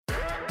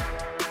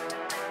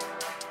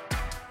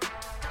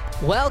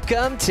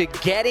Welcome to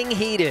Getting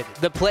Heated,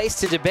 the place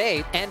to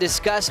debate and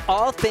discuss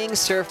all things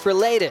surf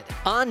related.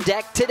 On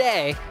deck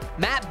today,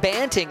 Matt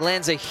Banting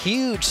lands a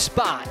huge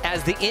spot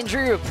as the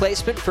injury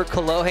replacement for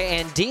Kolohe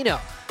Andino.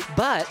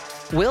 But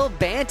will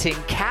Banting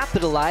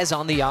capitalize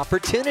on the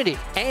opportunity?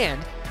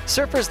 And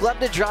surfers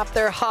love to drop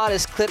their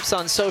hottest clips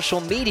on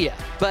social media.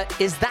 But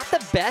is that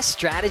the best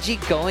strategy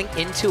going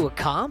into a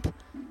comp?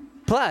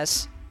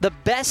 Plus, the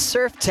best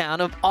surf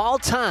town of all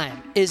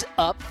time is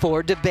up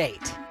for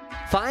debate.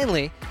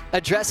 Finally,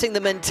 addressing the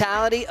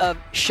mentality of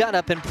shut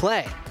up and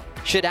play.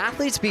 Should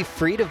athletes be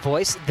free to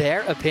voice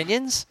their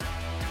opinions?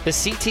 The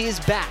CT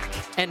is back,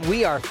 and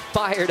we are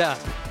fired up.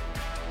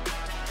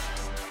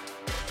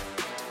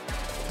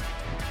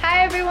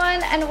 Hi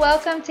everyone, and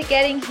welcome to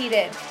Getting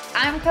Heated.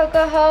 I'm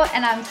Coco Ho,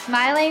 and I'm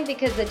smiling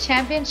because the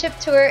championship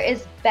tour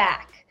is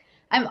back.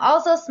 I'm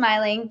also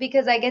smiling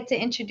because I get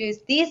to introduce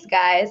these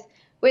guys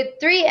with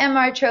 3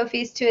 MR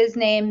trophies to his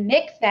name,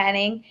 Mick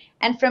Fanning,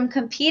 and from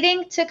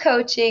competing to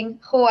coaching,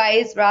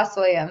 Hawaii's Ross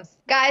Williams.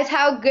 Guys,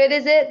 how good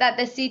is it that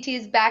the CT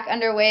is back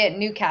underway at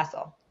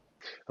Newcastle?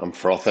 I'm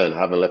frothing,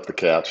 haven't left the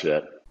couch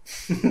yet.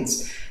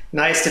 It's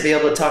nice to be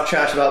able to talk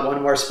trash about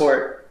one more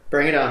sport.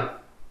 Bring it on.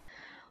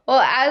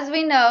 Well, as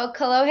we know,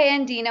 Kolohe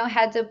Andino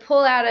had to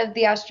pull out of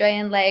the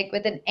Australian leg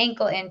with an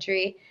ankle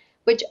injury,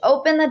 which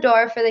opened the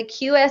door for the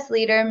QS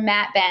leader,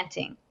 Matt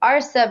Banting, our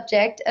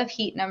subject of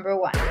heat number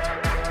 1.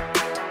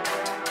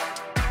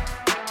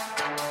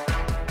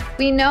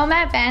 We know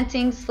Matt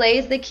Banting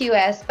slays the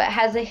QS, but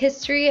has a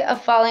history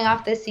of falling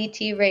off the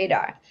CT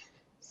radar.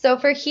 So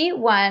for Heat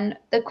 1,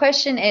 the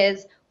question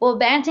is, will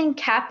Banting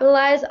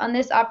capitalize on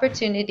this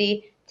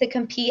opportunity to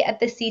compete at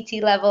the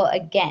CT level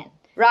again?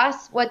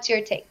 Ross, what's your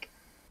take?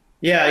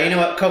 Yeah, you know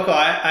what, Coco,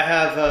 I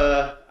have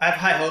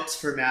high hopes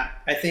for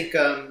Matt. I think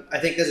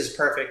this is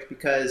perfect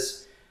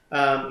because,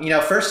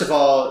 first of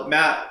all,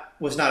 Matt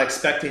was not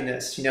expecting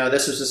this.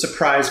 This was a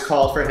surprise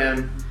call for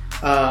him.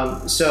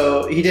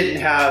 So he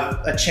didn't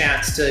have a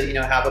chance to,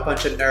 have a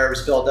bunch of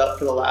nerves build up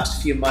for the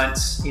last few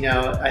months.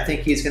 I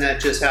think he's going to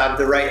just have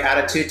the right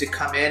attitude to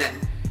come in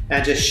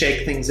and just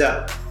shake things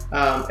up.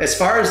 As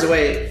far as the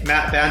way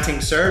Matt Banting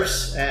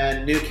surfs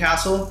and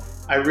Newcastle,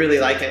 I really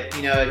like it.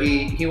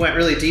 He went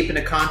really deep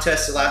into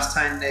contests the last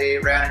time they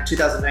ran in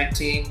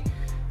 2019.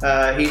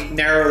 He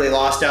narrowly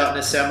lost out in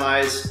the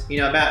semis.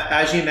 Matt,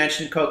 as you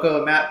mentioned,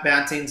 Coco, Matt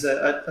Banting's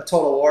a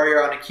total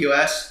warrior on a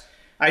QS.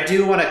 I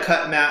do want to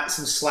cut Matt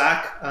some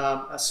slack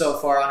so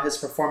far on his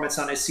performance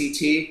on his CT.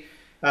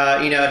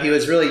 He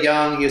was really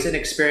young. He was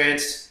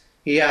inexperienced.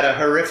 He had a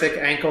horrific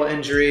ankle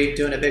injury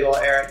doing a big old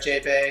air at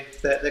J-Bay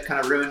that kind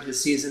of ruined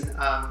his season.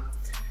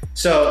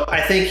 So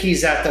I think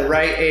he's at the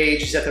right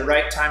age. He's at the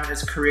right time in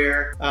his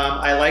career.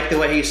 I like the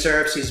way he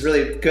surfs. He's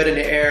really good in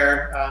the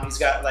air. He's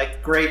got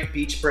great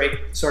beach break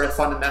sort of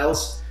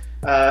fundamentals.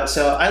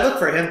 So I look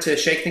for him to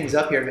shake things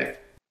up here, Mick.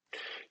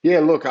 Yeah,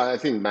 look, I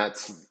think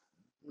Matt's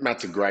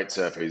a great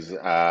surfer. He's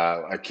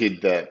a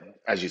kid that,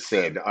 as you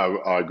said,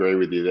 I agree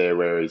with you there,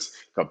 where he's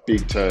got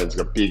big turns,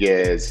 got big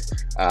airs.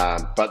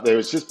 But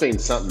there's just been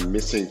something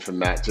missing from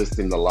Matt just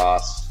in the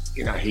last,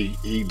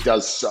 he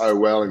does so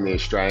well in the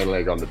Australian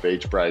leg on the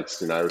beach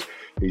breaks.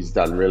 He's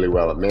done really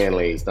well at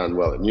Manly. He's done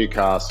well at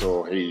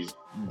Newcastle. He's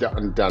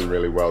done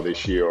really well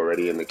this year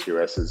already in the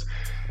QSs.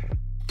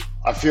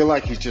 I feel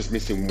like he's just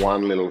missing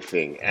one little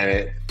thing,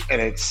 and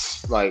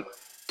it's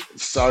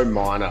so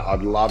minor.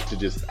 I'd love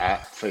to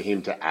for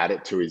him to add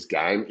it to his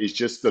game. Is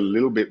just a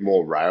little bit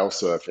more rail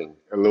surfing,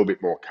 a little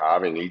bit more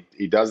carving.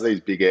 He does these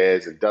big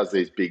airs and does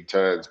these big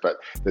turns, but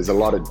there's a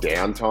lot of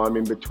downtime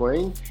in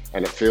between,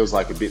 and it feels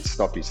like a bit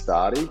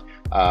stoppy-starty.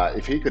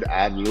 If he could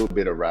add a little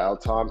bit of rail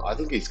time, I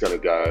think he's going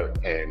to go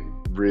and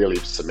really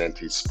cement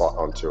his spot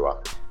on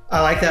tour.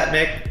 I like that,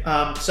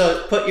 Mick.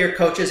 So put your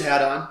coach's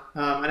hat on.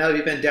 I know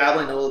you've been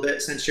dabbling a little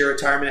bit since your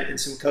retirement in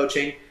some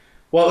coaching.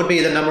 What would be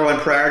the number one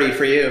priority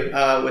for you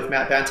with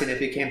Matt Banting if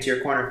he came to your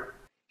corner?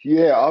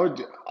 Yeah,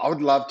 I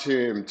would love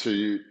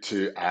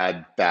to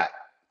add that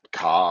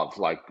carve.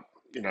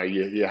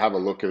 You have a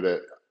look at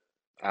it.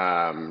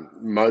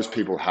 Most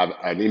people have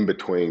an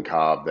in-between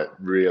carve that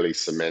really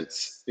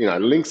cements,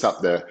 links up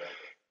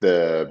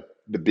the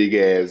big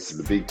airs,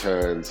 the big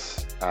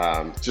turns.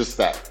 Just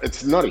that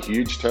it's not a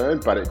huge turn,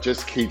 but it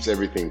just keeps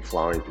everything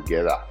flowing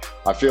together.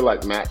 I feel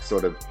like Matt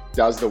sort of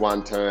does the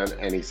one turn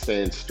and he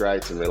stands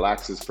straight and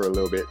relaxes for a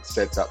little bit,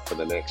 sets up for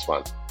the next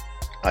one.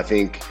 I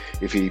think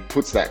if he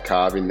puts that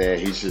carve in there,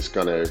 he's just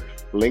going to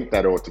link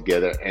that all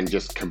together and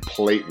just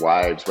complete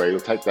waves where he'll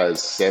take those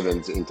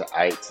 7s into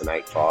 8s and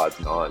 8.5s,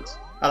 9s.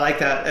 I like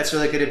that. That's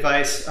really good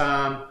advice.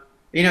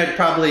 He'd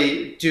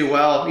probably do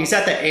well. He's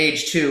at the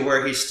age too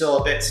where he's still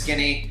a bit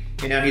skinny.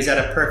 He's at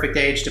a perfect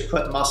age to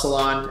put muscle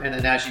on. And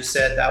then, as you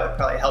said, that would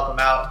probably help him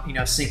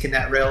out, sinking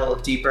that rail a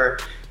little deeper.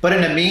 But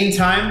in the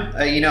meantime,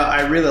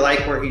 I really like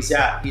where he's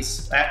at.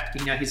 He's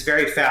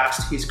very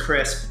fast. He's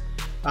crisp.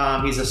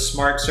 He's a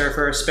smart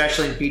surfer,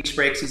 especially in beach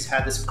breaks. He's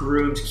had this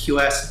groomed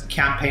QS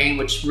campaign,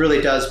 which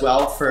really does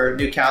well for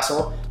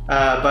Newcastle.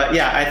 But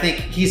yeah, I think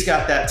he's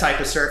got that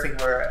type of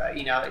surfing where,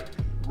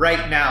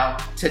 right now,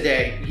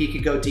 today, he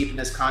could go deep in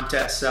this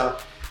contest. So,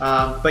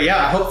 but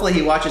yeah, hopefully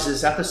he watches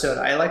this episode.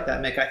 I like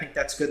that, Mick. I think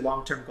that's a good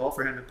long-term goal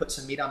for him to put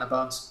some meat on the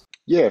bones.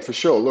 Yeah, for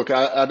sure. Look,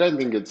 I don't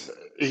think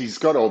he's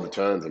got all the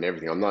turns and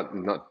everything. I'm not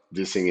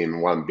dissing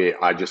him one bit.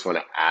 I just want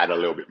to add a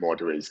little bit more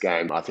to his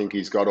game. I think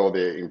he's got all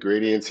the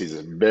ingredients. He's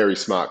a very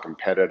smart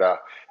competitor.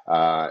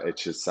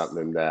 It's just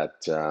something that,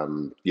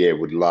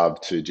 would love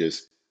to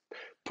just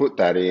put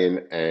that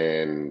in,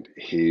 and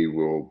he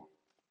will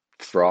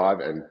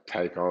thrive and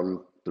take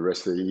on the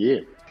rest of the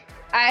year.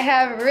 I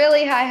have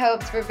really high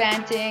hopes for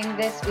Banting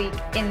this week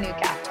in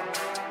Newcastle.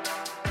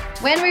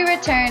 When we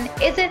return,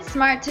 is it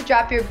smart to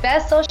drop your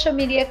best social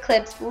media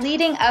clips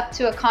leading up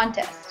to a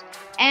contest?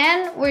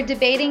 And we're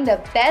debating the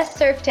best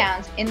surf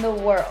towns in the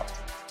world.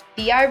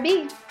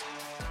 BRB.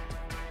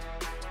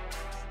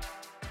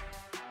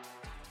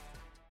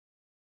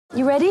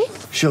 You ready?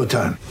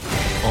 Showtime.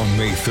 On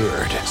May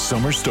 3rd,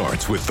 summer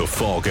starts with The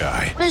Fall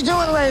Guy. Let's do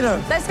it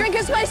later. Let's drink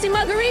a spicy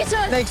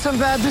margarita. Make some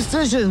bad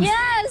decisions.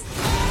 Yes!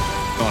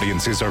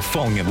 Audiences are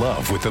falling in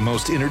love with the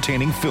most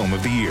entertaining film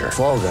of the year.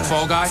 Fall Guy.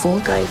 Fall Guy? Fall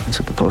guy. That's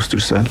what the poster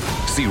said.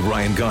 See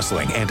Ryan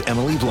Gosling and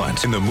Emily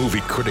Blunt in the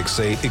movie critics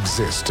say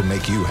exists to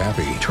make you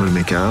happy. Trying to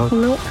make it out?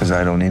 Nope. Because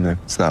I don't either.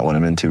 It's not what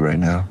I'm into right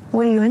now.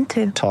 What are you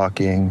into?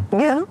 Talking.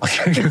 Yeah.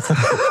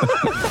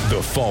 The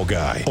Fall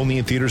Guy. Only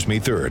in theaters May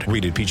 3rd.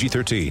 Rated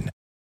PG-13.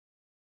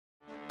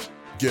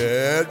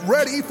 Get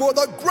ready for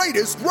the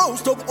greatest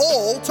roast of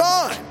all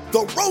time.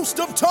 The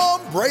Roast of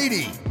Tom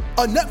Brady.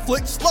 A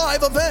Netflix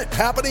live event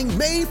happening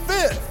May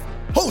 5th.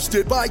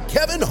 Hosted by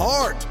Kevin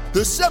Hart.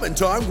 The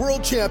 7-time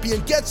world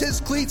champion gets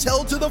his cleats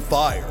held to the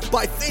fire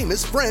by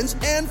famous friends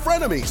and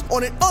frenemies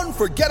on an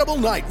unforgettable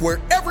night where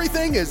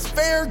everything is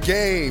fair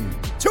game.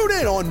 Tune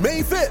in on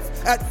May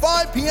 5th at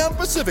 5 p.m.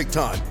 Pacific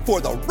time for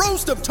the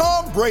Roast of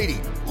Tom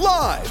Brady.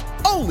 Live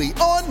only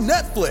on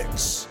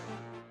Netflix.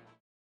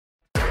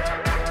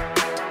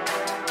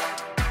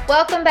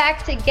 Welcome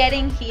back to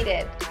Getting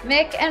Heated.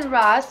 Mick and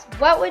Ross,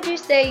 what would you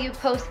say you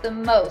post the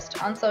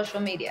most on social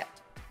media?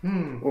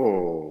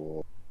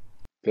 Oh,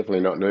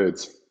 definitely not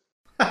nudes.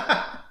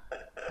 I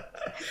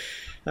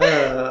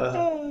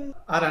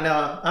don't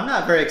know. I'm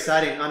not very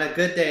exciting. On a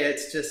good day,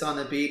 it's just on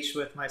the beach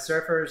with my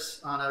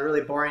surfers. On a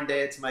really boring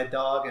day, it's my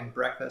dog and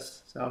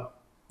breakfast. So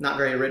not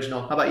very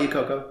original. How about you,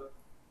 Coco?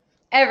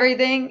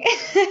 Everything.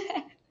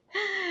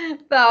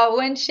 So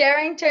when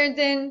sharing turns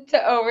into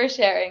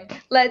oversharing,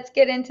 let's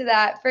get into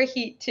that for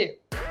Heat 2.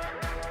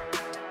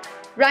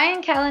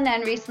 Ryan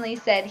Callanan recently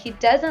said he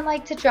doesn't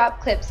like to drop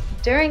clips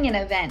during an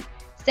event,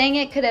 saying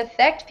it could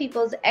affect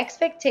people's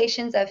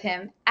expectations of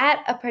him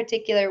at a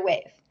particular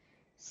wave.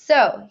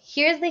 So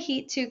here's the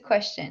Heat 2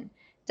 question.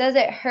 Does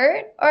it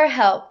hurt or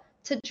help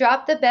to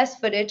drop the best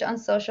footage on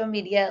social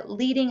media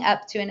leading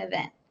up to an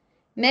event?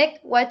 Mick,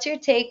 what's your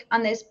take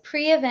on this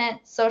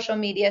pre-event social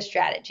media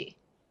strategy?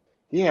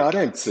 Yeah, I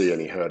don't see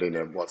any hurt in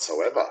it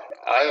whatsoever.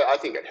 I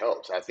think it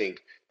helps. I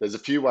think there's a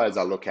few ways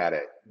I look at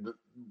it.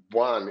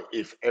 One,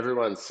 if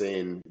everyone's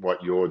seeing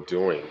what you're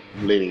doing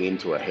leading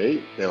into a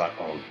heat, they're like,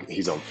 oh,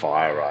 he's on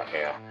fire right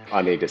now.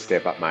 I need to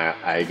step up my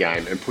A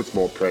game, and puts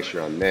more pressure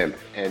on them.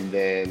 And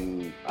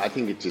then I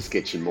think it just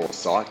gets you more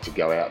psyched to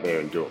go out there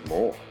and do it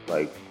more.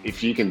 Like,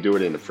 if you can do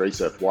it in a free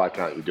surf, why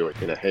can't you do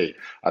it in a heat?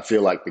 I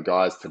feel like the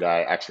guys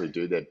today actually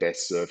do their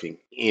best surfing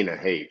in a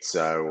heat.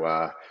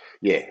 So,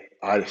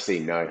 I see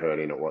no hurt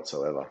in it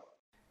whatsoever.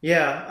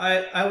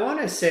 Yeah, I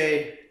want to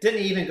say,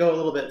 didn't he even go a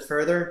little bit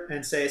further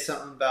and say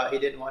something about he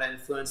didn't want to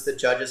influence the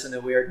judges in a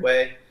weird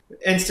way?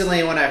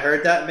 Instantly, when I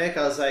heard that, Mick,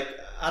 I was like,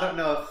 I don't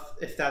know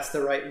if that's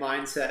the right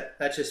mindset.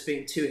 That's just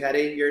being too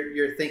heady.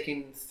 You're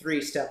thinking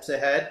 3 steps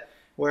ahead.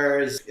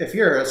 Whereas if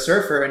you're a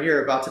surfer and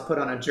you're about to put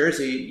on a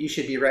jersey, you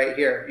should be right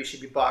here. You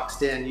should be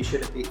boxed in. You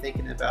shouldn't be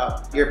thinking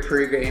about your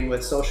pregame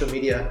with social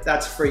media.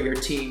 That's for your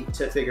team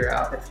to figure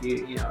out if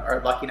you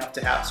are lucky enough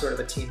to have sort of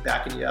a team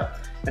backing you up.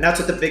 And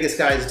that's what the biggest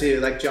guys do,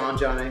 like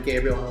John and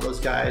Gabriel and all those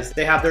guys.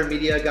 They have their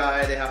media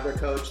guy, they have their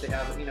coach, they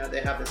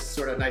have this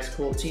sort of nice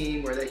cool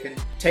team where they can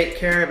take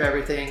care of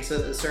everything so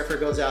that the surfer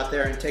goes out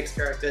there and takes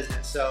care of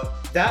business. So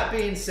that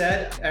being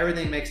said,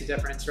 everything makes a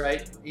difference,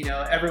 right?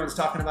 Everyone's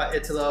talking about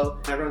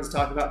Italo, everyone's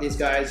talking about these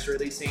guys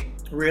releasing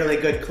really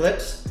good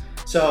clips.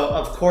 So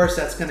of course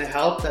that's going to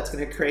help. That's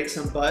going to create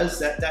some buzz.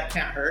 That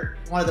can't hurt.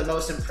 One of the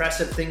most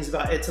impressive things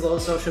about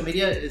Italo's social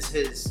media is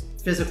his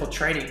physical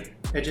training.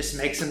 It just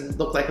makes him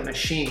look like a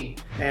machine.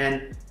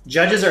 And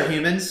judges are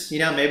humans.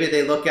 Maybe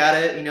they look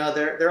at it.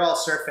 They're all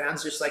surf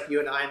fans, just like you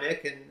and I,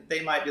 Mick, and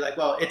they might be like,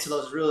 well,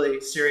 Italo's really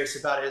serious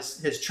about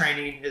his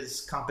training,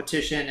 his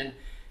competition, and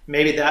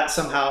maybe that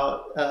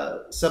somehow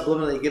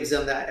subliminally gives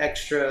them that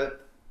extra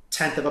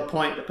 1/10 of a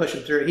point to push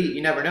him through a heat.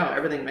 You never know.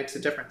 Everything makes a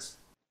difference.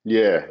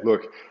 Yeah,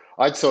 look,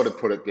 I'd sort of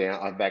put it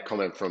down, that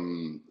comment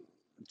from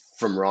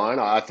from Ryan.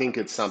 I think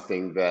it's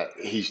something that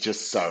he's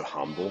just so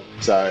humble.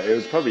 So it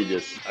was probably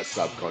just a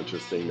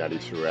subconscious thing that he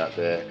threw out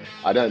there.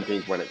 I don't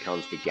think when it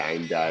comes to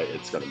game day,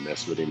 it's going to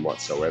mess with him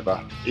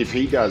whatsoever. If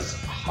he does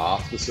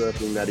half the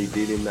surfing that he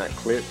did in that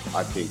clip,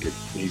 I think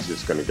he's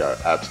just going to go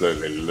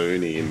absolutely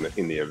loony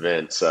in the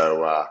event.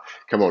 So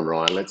come on,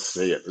 Ryan, let's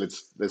see it.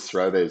 Let's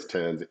throw those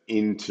turns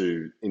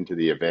into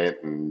the event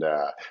and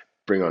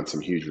bring on some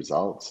huge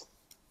results.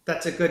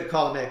 That's a good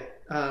call, Nick.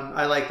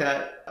 I like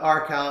that.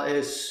 Arcal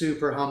is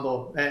super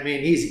humble. I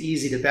mean, he's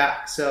easy to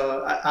back.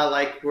 So I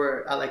like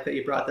that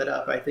you brought that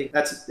up. I think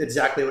that's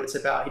exactly what it's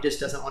about. He just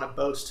doesn't want to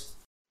boast.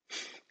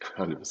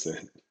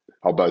 100%.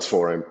 I'll boast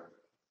for him.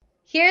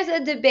 Here's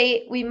a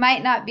debate we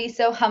might not be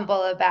so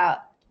humble about.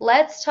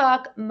 Let's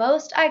talk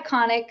most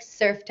iconic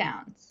surf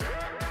towns.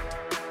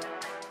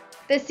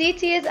 The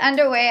CT is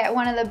underway at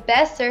one of the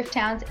best surf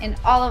towns in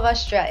all of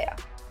Australia,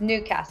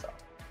 Newcastle.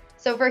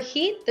 So for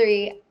Heat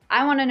 3,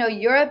 I want to know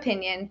your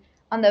opinion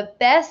on the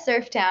best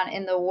surf town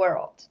in the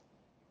world.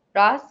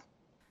 Ross?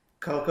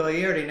 Coco,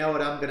 you already know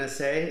what I'm going to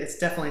say. It's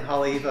definitely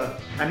Haleiwa.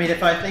 I mean,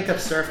 if I think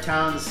of surf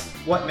towns,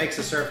 what makes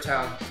a surf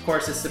town? Of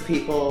course, it's the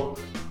people,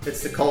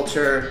 it's the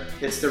culture,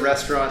 it's the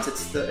restaurants,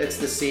 it's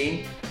the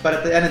scene. But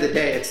at the end of the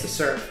day, it's the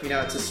surf. You know,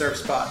 it's the surf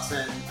spots.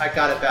 And I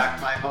got it back,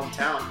 my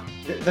hometown.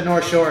 The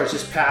North Shore is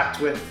just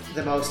packed with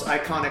the most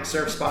iconic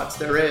surf spots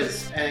there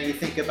is. And you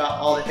think about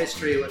all the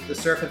history with the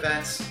surf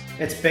events,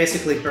 it's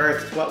basically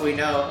birthed what we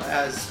know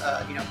as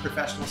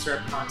professional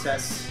surf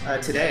contests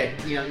today.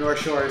 You know, North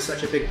Shore is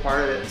such a big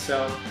part of it.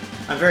 So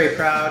I'm very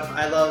proud.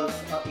 I love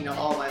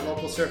all my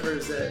local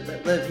surfers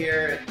that live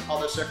here and all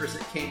the surfers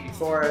that came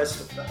before us,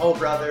 with the Ho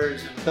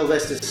brothers. The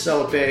list is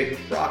so big.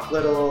 Brock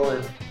Little,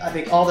 and I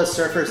think all the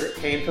surfers that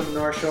came from the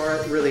North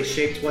Shore really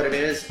shaped what it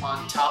is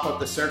on top of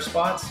the surf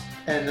spots.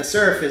 And the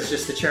surf is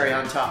just the cherry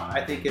on top.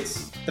 I think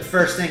it's the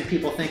first thing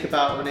people think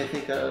about when they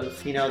think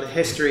of, the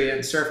history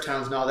and surf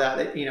towns and all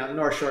that.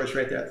 North Shore is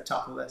right there at the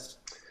top of the list.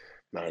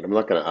 Mate, I'm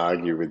not going to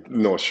argue with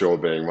North Shore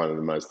being one of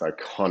the most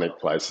iconic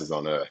places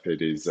on earth.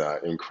 It is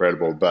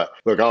incredible. But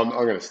look, I'm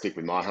going to stick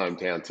with my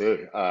hometown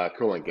too,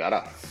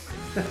 Coolangatta.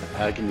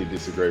 How can you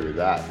disagree with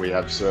that? We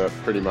have surf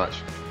pretty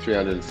much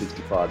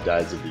 365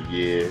 days of the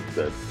year.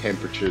 The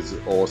temperature's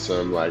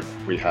awesome. Like,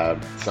 we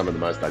have some of the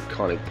most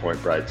iconic point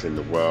breaks in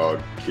the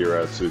world,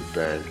 Kirra,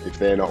 Superbank. If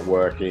they're not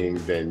working,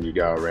 then you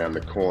go around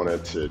the corner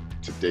to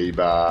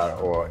D-Bar,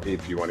 or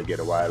if you want to get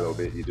away a little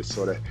bit, you just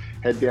sort of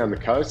head down the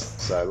coast.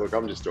 So look,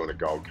 I'm just doing a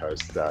Gold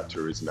Coast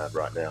tourism ad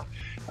right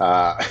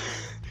now.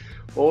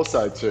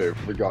 Also too,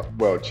 we've got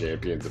world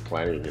champions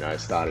aplenty,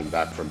 starting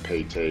back from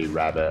PT,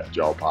 Rabbit,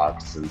 Joel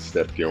Parks and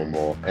Steph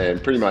Gilmore.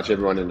 And pretty much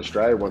everyone in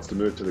Australia wants to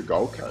move to the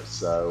Gold Coast.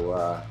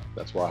 So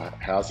that's why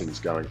housing's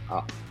going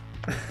up.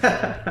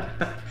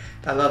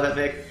 I love it,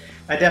 Mick.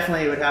 I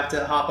definitely would have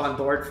to hop on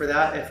board for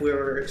that if we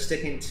were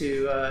sticking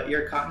to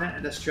your continent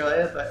in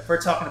Australia. But if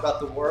we're talking about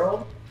the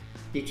world,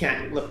 you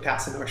can't look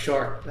past the North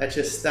Shore.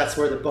 That's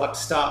where the buck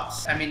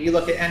stops. I mean, you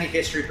look at any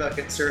history book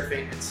in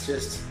surfing, it's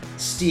just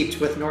steeped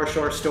with North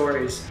Shore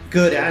stories,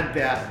 good and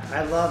bad.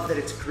 I love that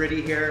it's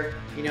gritty here.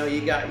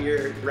 You got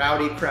your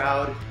rowdy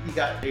crowd, you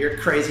got your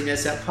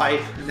craziness at Pipe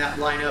and that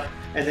lineup,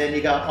 and then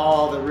you got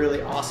all the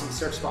really awesome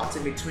surf spots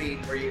in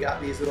between where you got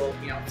these little,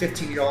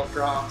 15-year-old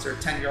groms or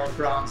 10-year-old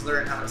groms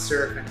learning how to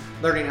surf and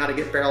learning how to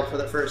get barreled for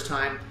the first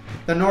time.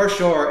 The North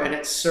Shore and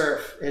its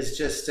surf is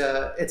just,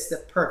 it's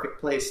the perfect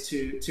place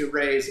to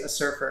raise a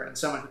surfer and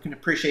someone who can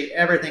appreciate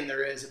everything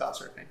there is about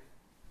surfing.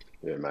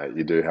 Yeah, mate,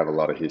 you do have a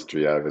lot of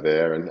history over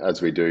there. And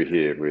as we do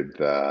here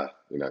with,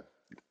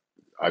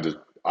 I just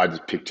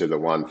picture the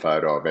one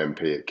photo of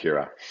MP at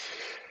Kirra.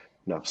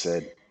 Enough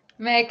said.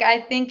 Mick, I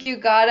think you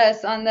got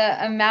us on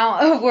the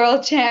amount of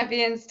world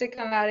champions to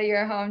come out of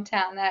your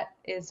hometown. That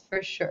is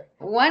for sure.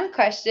 One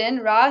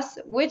question, Ross,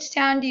 which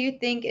town do you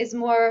think is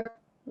more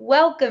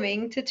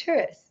welcoming to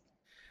tourists?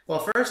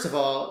 Well, first of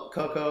all,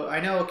 Coco, I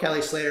know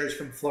Kelly Slater is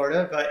from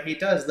Florida, but he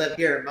does live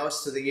here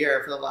most of the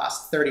year for the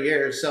last 30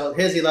 years. So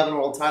his 11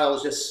 world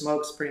titles just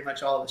smokes pretty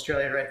much all of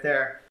Australia right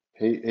there.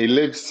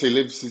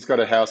 He's got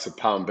a house at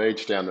Palm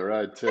Beach down the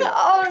road too.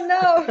 Oh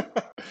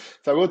no.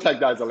 So we'll take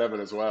those 11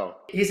 as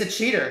well. He's a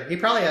cheater. He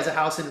probably has a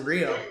house in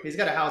Rio. He's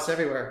got a house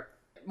everywhere.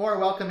 More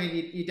welcoming,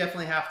 you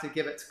definitely have to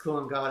give it to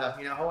Coolangatta.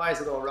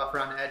 Hawaii's a little rough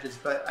around the edges,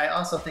 but I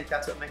also think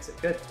that's what makes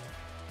it good.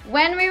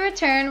 When we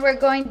return, we're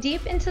going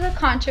deep into the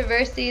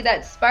controversy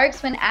that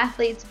sparks when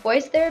athletes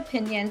voice their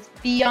opinions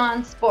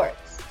beyond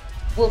sports.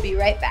 We'll be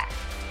right back.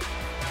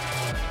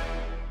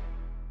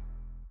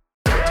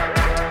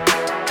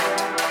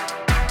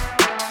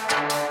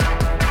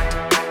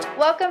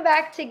 Welcome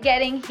back to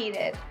Getting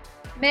Heated.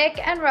 Mick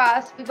and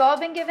Ross, we've all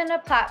been given a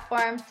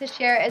platform to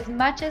share as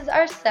much as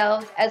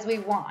ourselves as we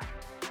want.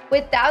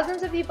 With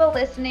thousands of people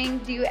listening,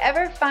 do you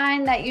ever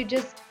find that you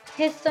just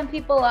piss some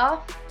people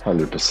off?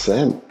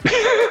 100%.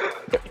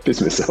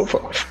 Piss myself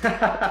off.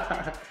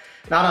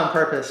 Not on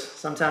purpose.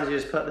 Sometimes you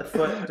just put the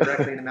foot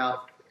directly in the mouth.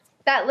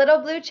 That little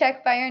blue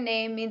check by your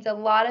name means a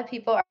lot of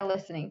people are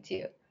listening to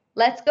you.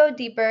 Let's go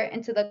deeper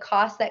into the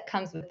cost that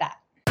comes with that.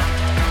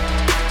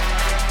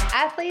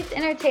 Athletes,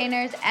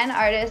 entertainers, and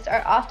artists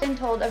are often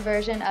told a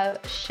version of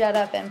shut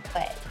up and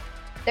play.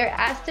 They're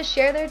asked to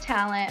share their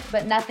talent,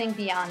 but nothing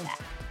beyond that.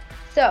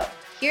 So,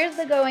 here's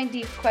the going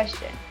deep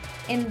question.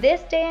 In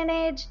this day and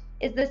age,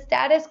 is the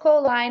status quo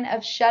line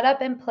of shut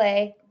up and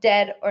play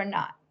dead or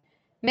not?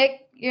 Mick,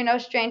 you're no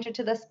stranger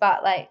to the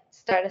spotlight.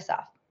 Start us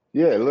off.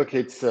 Yeah, look,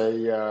 it's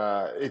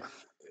a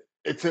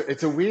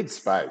weird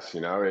space,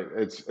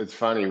 It's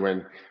funny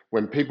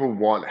when people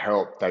want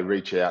help, they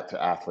reach out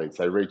to athletes,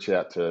 they reach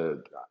out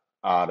to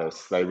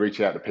artists, they reach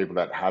out to people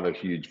that have a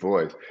huge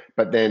voice.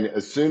 But then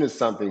as soon as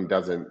something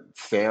doesn't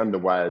sound the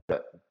way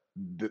that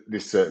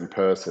this certain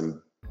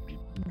person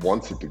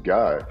wants it to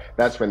go,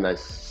 that's when they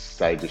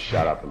say just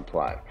shut up and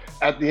play.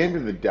 At the end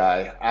of the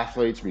day,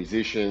 athletes,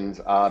 musicians,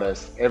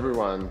 artists,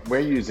 everyone, we're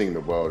using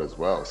the world as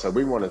well. So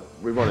we want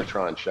to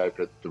try and shape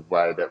it the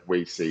way that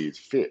we see is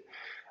fit.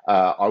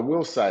 I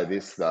will say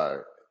this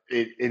though,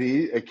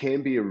 it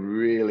can be a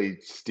really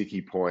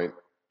sticky point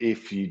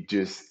if you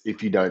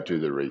don't do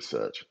the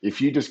research.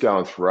 If you just go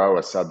and throw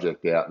a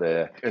subject out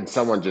there and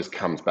someone just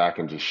comes back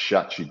and just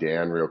shuts you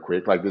down real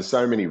quick, like there's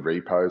so many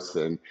reposts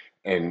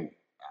and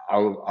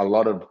a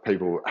lot of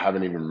people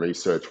haven't even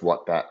researched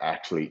what that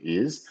actually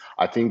is.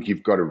 I think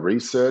you've got to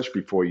research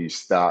before you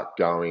start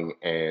going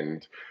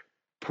and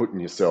putting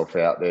yourself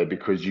out there,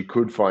 because you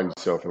could find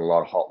yourself in a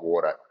lot of hot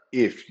water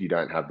if you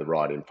don't have the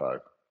right info.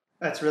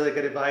 That's really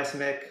good advice,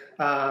 Mick.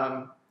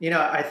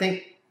 I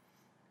think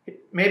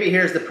maybe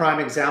here's the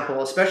prime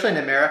example, especially in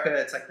America.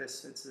 It's like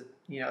this, it's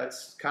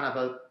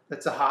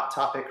a hot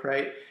topic,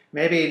 right?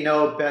 Maybe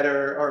no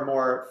better or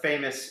more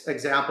famous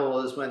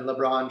example is when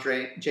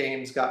LeBron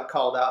James got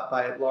called out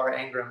by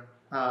Laura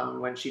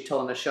Ingraham when she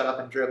told him to shut up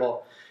and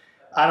dribble.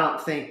 I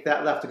don't think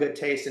that left a good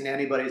taste in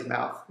anybody's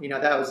mouth.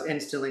 That was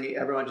instantly,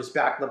 everyone just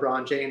backed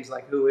LeBron James.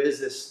 Like, who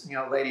is this,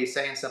 lady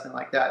saying something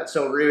like that? It's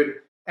so rude.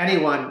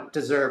 Anyone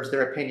deserves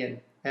their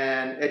opinion.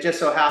 And it just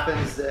so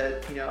happens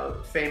that,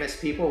 famous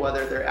people,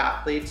 whether they're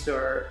athletes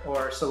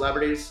or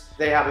celebrities,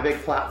 they have a big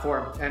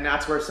platform. And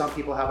that's where some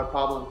people have a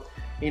problem.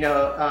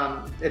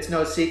 It's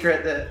no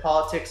secret that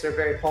politics are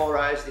very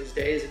polarized these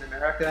days in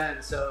America.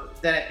 And so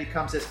then it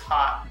becomes this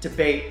hot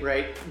debate,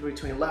 right,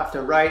 between left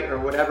or right or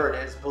whatever it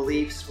is,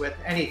 beliefs with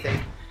anything.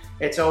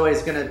 It's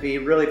always going to be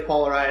really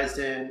polarized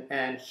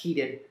and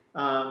heated.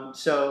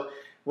 So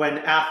when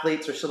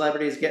athletes or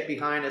celebrities get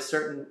behind a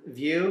certain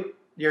view,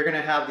 you're going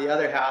to have the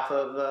other half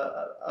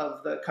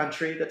of the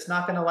country that's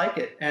not going to like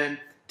it. And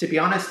to be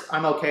honest,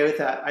 I'm okay with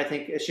that. I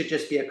think it should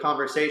just be a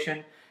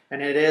conversation.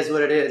 And it is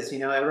what it is.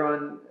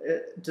 Everyone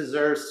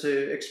deserves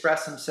to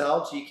express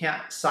themselves. You can't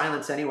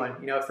silence anyone.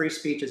 Free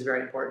speech is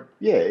very important.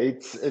 Yeah,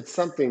 it's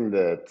something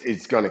that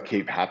is going to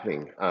keep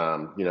happening.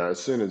 As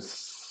soon as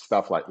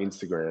stuff like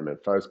Instagram and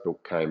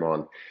Facebook came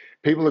on,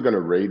 people are going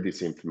to read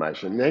this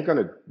information. They're going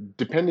to,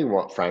 depending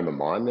what frame of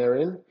mind they're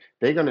in,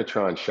 they're going to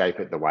try and shape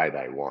it the way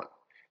they want.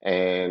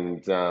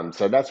 And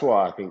so that's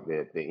why I think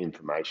that the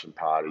information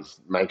part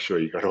is make sure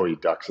you got all your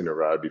ducks in a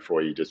row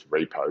before you just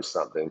repost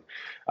something.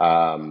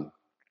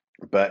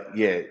 But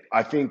yeah,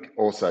 I think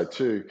also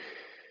too,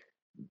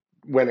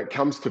 when it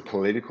comes to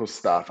political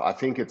stuff, I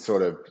think it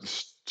sort of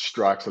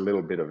strikes a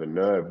little bit of a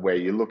nerve where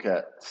you look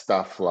at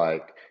stuff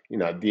like,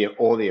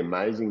 all the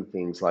amazing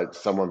things like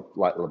someone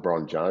like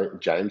LeBron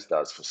James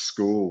does for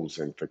schools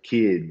and for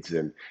kids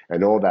and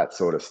all that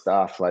sort of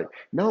stuff. Like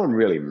no one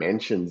really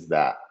mentions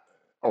that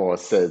or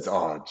says,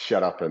 oh,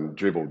 shut up and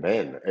dribble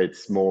then.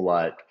 It's more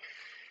like,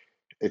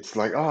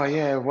 oh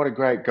yeah, what a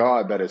great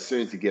guy. But as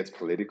soon as he gets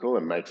political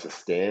and makes a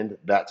stand,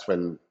 that's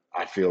when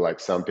I feel like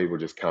some people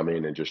just come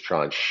in and just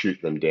try and shoot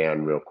them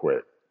down real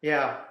quick.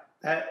 Yeah,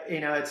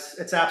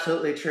 it's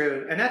absolutely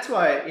true. And that's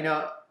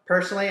why,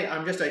 personally,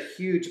 I'm just a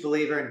huge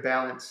believer in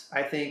balance.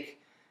 I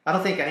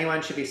don't think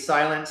anyone should be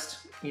silenced.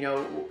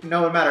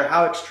 No matter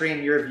how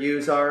extreme your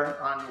views are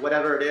on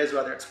whatever it is,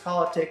 whether it's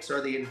politics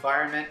or the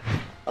environment.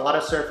 A lot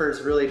of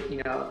surfers really,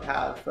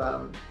 have,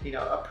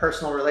 a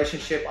personal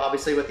relationship,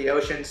 obviously, with the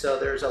ocean. So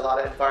there's a lot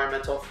of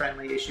environmental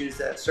friendly issues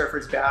that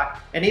surfers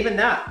back. And even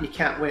that, you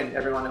can't win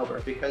everyone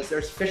over because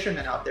there's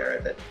fishermen out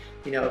there that,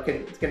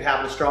 can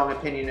have a strong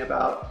opinion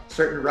about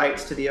certain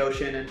rights to the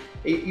ocean. And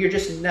you're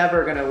just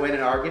never going to win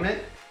an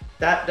argument.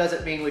 That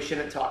doesn't mean we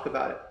shouldn't talk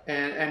about it.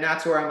 And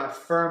that's where I'm a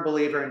firm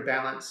believer in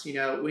balance.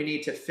 We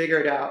need to figure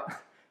it out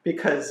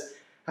because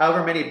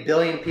however many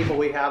billion people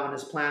we have on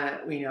this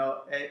planet,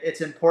 it's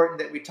important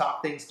that we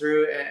talk things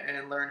through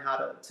and learn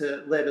how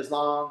to live as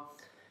long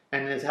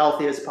and as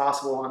healthy as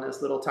possible on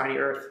this little tiny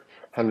earth.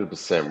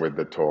 100% with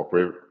the talk.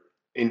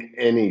 In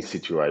any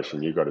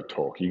situation, you've got to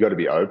talk. You've got to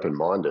be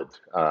open-minded.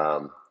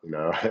 I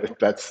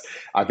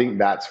think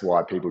that's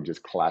why people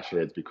just clash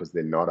heads because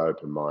they're not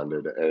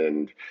open-minded.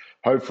 And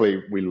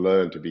hopefully we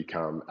learn to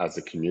become, as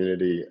a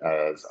community,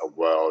 as a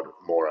world,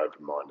 more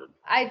open-minded.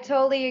 I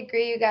totally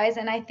agree, you guys.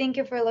 And I think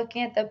if we're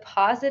looking at the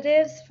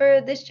positives for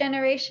this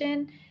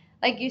generation,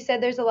 like you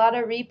said, there's a lot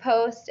of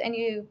reposts and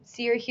you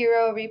see your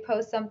hero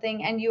repost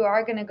something and you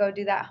are going to go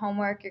do that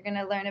homework. You're going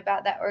to learn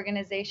about that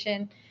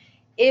organization.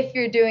 if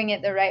you're doing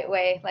it the right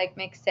way, like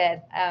Mick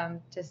said.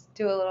 Just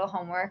do a little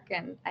homework,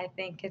 and I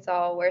think it's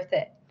all worth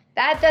it.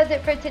 That does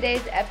it for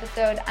today's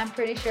episode. I'm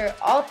pretty sure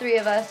all three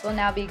of us will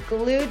now be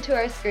glued to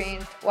our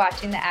screens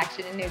watching the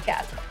action in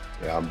Newcastle.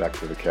 Yeah, I'm back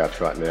to the couch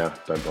right now.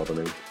 Don't bother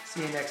me.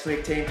 See you next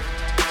week, team.